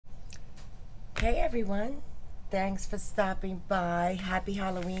Hey everyone, thanks for stopping by. Happy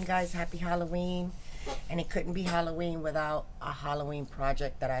Halloween, guys. Happy Halloween. And it couldn't be Halloween without a Halloween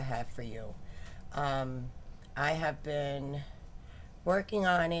project that I have for you. I have been working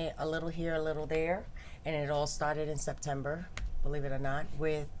on it a little here, a little there, and it all started in September, believe it or not,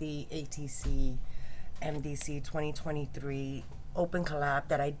 with the ATC MDC 2023 open collab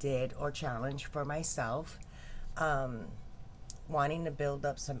that I did, or challenge for myself, wanting to build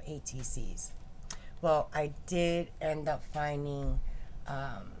up some ATCs. Well, I did end up finding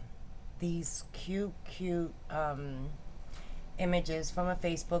these cute images from a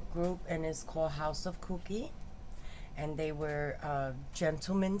Facebook group, and it's called House of Kooky. And they were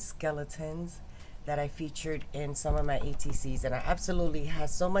gentleman skeletons that I featured in some of my ATCs. And I absolutely had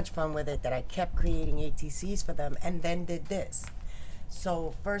so much fun with it that I kept creating ATCs for them and then did this.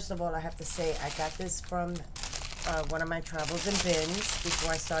 So first of all, I have to say I got this from one of my travels and bins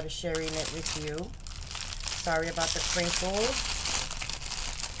before I started sharing it with you. Sorry about the crinkles,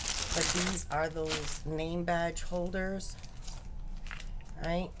 but these are those name badge holders,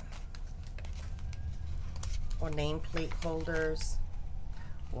 right? Or nameplate holders,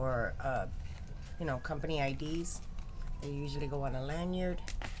 or you know, company IDs. They usually go on a lanyard,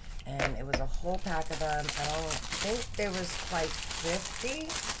 and it was a whole pack of them. I don't think there was like 50.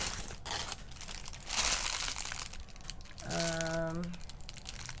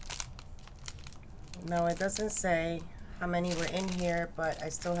 No, it doesn't say how many were in here, but I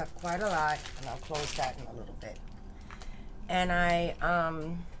still have quite a lot, and I'll close that in a little bit. And I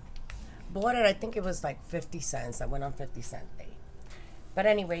bought it, I think it was like 50 cents. I went on 50-cent day. But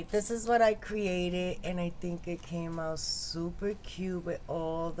anyway, this is what I created, and I think it came out super cute with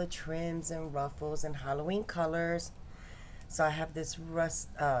all the trims and ruffles and Halloween colors. So I have this reddish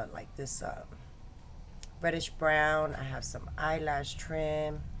brown. I have some eyelash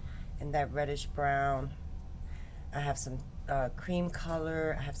trim in that reddish brown. I have some cream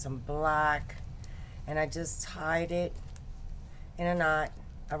color. I have some black, and I just tied it in a knot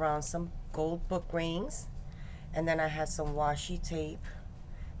around some gold book rings. And then I had some washi tape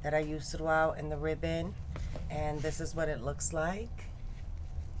that I used throughout in the ribbon, and this is what it looks like.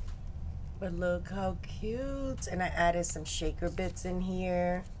 But look how cute. And I added some shaker bits in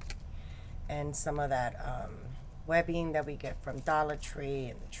here and some of that webbing that we get from Dollar Tree,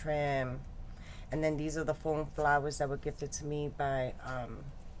 and the trim. And then these are the foam flowers that were gifted to me by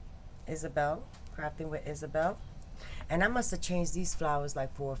Isabel, Crafting with Isabel. And I must have changed these flowers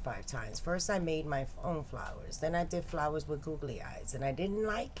like 4 or 5 times. First I made my own flowers, then I did flowers with googly eyes, and I didn't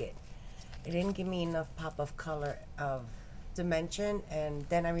like it. It didn't give me enough pop of color, of dimension. And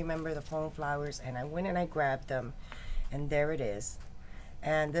then I remember the foam flowers, and I went and I grabbed them, and there it is.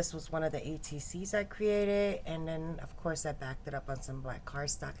 And this was one of the ATCs I created. And then of course I backed it up on some black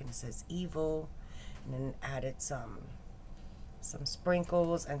cardstock, and it says evil, and then added some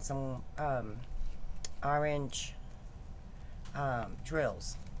sprinkles and some orange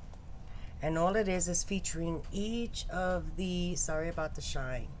drills. And all it is featuring each of the, sorry about the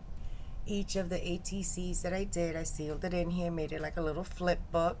shine, each of the ATCs that I did. I sealed it in here, made it like a little flip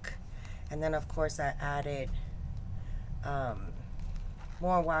book. And then of course I added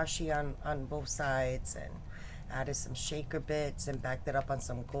more washi on both sides, and added some shaker bits and backed it up on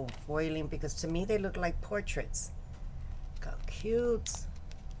some gold foiling, because to me they look like portraits. Look how cute.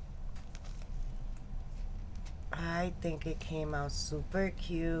 I think it came out super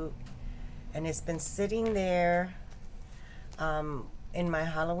cute, and it's been sitting there in my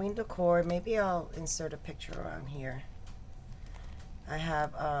Halloween decor. Maybe I'll insert a picture around here. I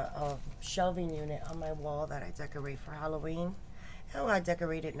have a shelving unit on my wall that I decorate for Halloween. Oh, I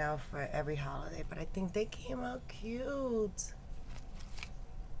decorate it now for every holiday, but I think they came out cute.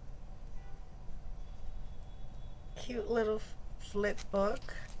 Cute little flip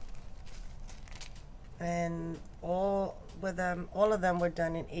book. And all of them were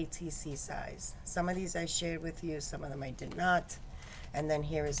done in ATC size. Some of these I shared with you, some of them I did not. And then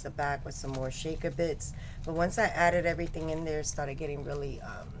here is the back with some more shaker bits. But once I added everything in there, it started getting really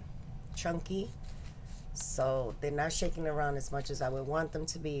chunky. So they're not shaking around as much as I would want them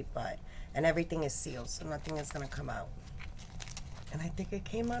to be, and everything is sealed, so nothing is gonna come out. And I think it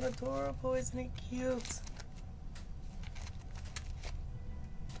came out adorable. Isn't it cute?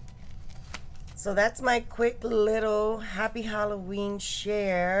 So that's my quick little happy Halloween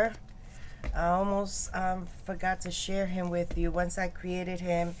share. I almost forgot to share him with you. Once I created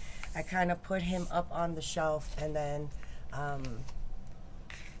him, I kind of put him up on the shelf, and then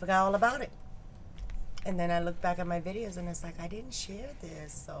forgot all about it. And then I look back at my videos, and it's like, I didn't share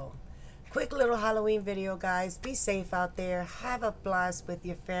this. So quick little Halloween video, guys. Be safe out there. Have a blast with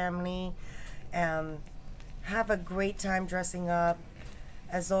your family. Have a great time dressing up.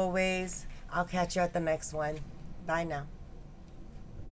 As always, I'll catch you at the next one. Bye now.